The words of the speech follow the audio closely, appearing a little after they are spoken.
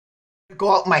Go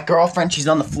out with my girlfriend, she's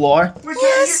on the floor.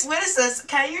 Yes. What is this?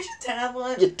 Can I use your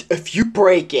tablet? If you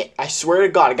break it, I swear to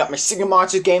God, I got my Sigma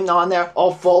Monsters game on there,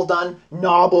 all full done,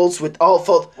 Nobbles with all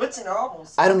full. What's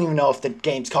Nobbles? I don't even know if the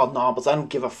game's called Nobbles. I don't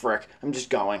give a frick. I'm just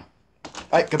going.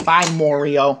 Alright, goodbye,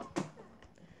 Mario.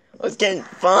 It's getting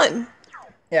fun.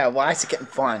 Yeah, why is it getting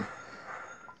fun?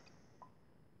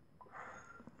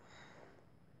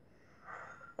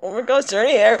 Oh my gosh, turn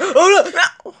here. Oh no!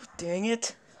 Oh, dang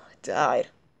it. I died.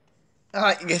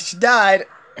 Alright, I guess you died.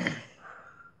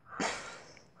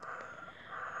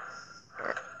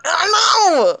 Oh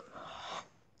no!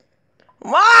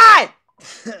 Come on!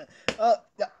 Oh,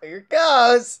 here it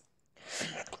goes.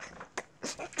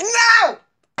 No!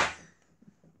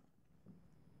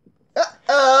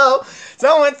 Uh-oh!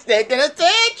 Someone's taking a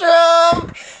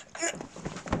tantrum!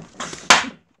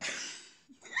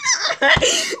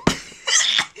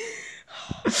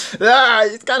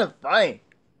 It's kind of funny.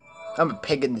 I'm a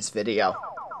pig in this video.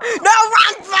 No,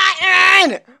 wrong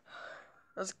button!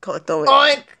 Let's collect the Oink!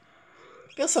 I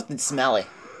feel something smelly.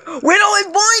 Where'd all my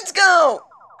points go?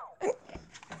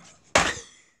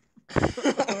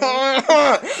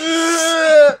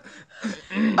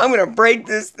 I'm gonna break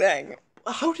this thing.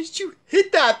 How did you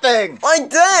hit that thing? Like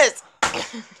this!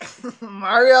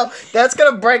 Mario, that's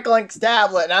gonna break Link's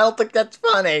tablet, and I don't think that's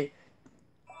funny.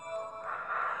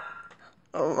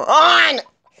 Come on! I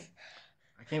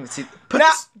can't even see. Put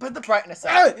the brightness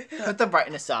up. Put the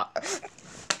brightness up.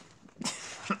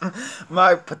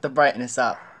 Mario, put the brightness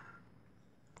up.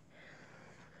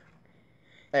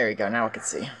 There we go, now I can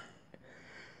see.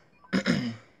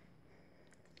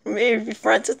 Maybe be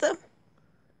friends with him?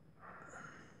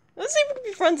 Let's see if we can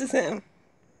be friends with him.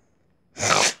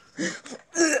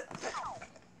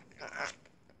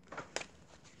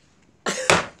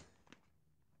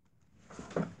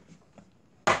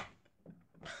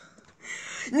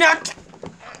 No!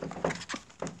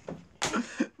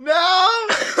 No!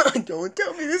 Don't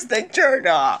tell me this thing turned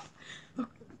off.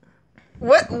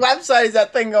 What website is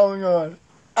that thing going on?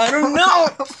 I don't know.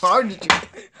 How did you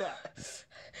hit that?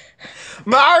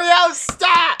 Mario,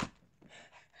 stop!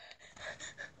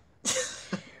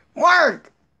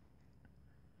 Work!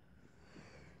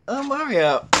 Oh,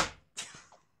 Mario.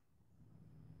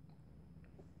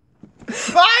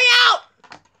 Mario!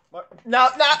 No,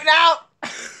 no, no!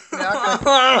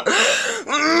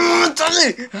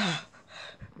 Tommy!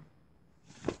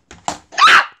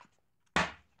 Ah!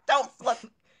 Don't flip.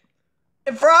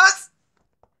 In front!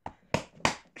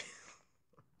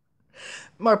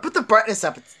 Mario, put the brightness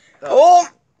up. Oh!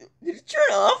 Did it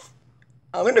turn off?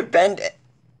 I'm gonna bend it.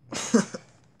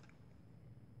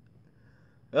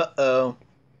 Uh-oh.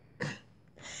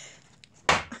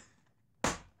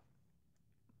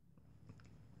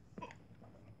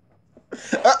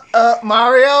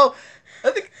 Mario! I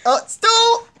think,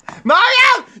 stool!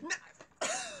 Mario!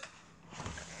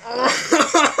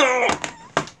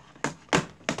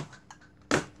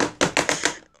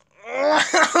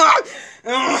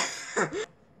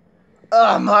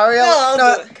 Mario!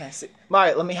 No, Can I see?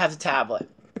 Mario, let me have the tablet.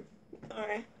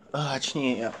 Alright. I just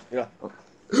need it. Yeah.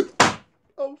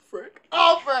 Oh, frick.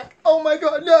 Oh, frick. Oh, my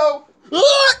God, no.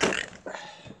 Oh!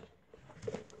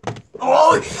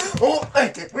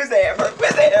 Where's the hammer?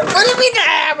 Where's the hammer? What do you mean the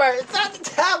hammer? It's not the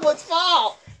tablet's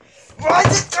fault. Why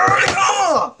is it turning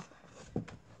off?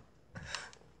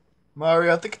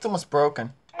 Mario, I think it's almost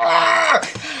broken.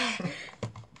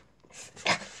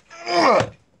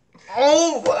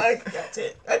 Oh my! That's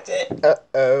it. That's it.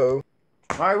 Uh-oh.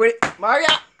 Mario, wait. Mario!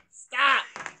 Stop!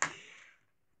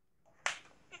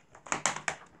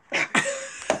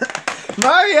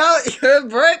 Mario, you're gonna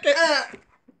break it.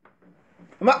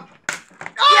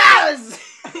 Yes!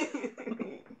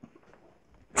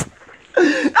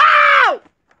 Ow!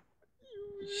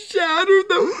 You shattered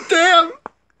the damn.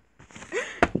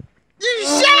 You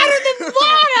shattered the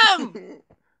bottom.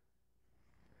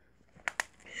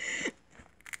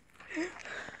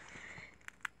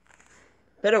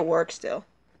 Better work still.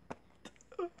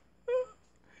 You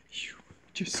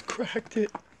just cracked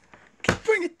it.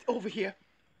 Bring it over here.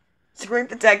 Screen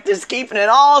protector's keeping it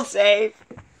all safe.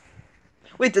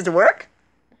 Wait, does it work?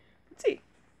 Let's see.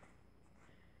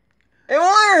 It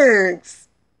works!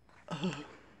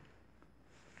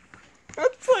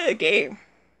 Let's play a game.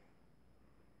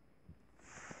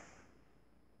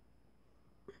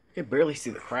 I can barely see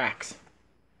the cracks.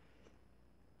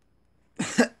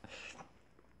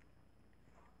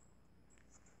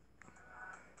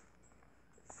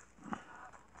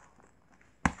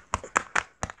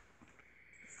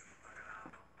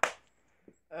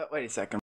 Wait a second.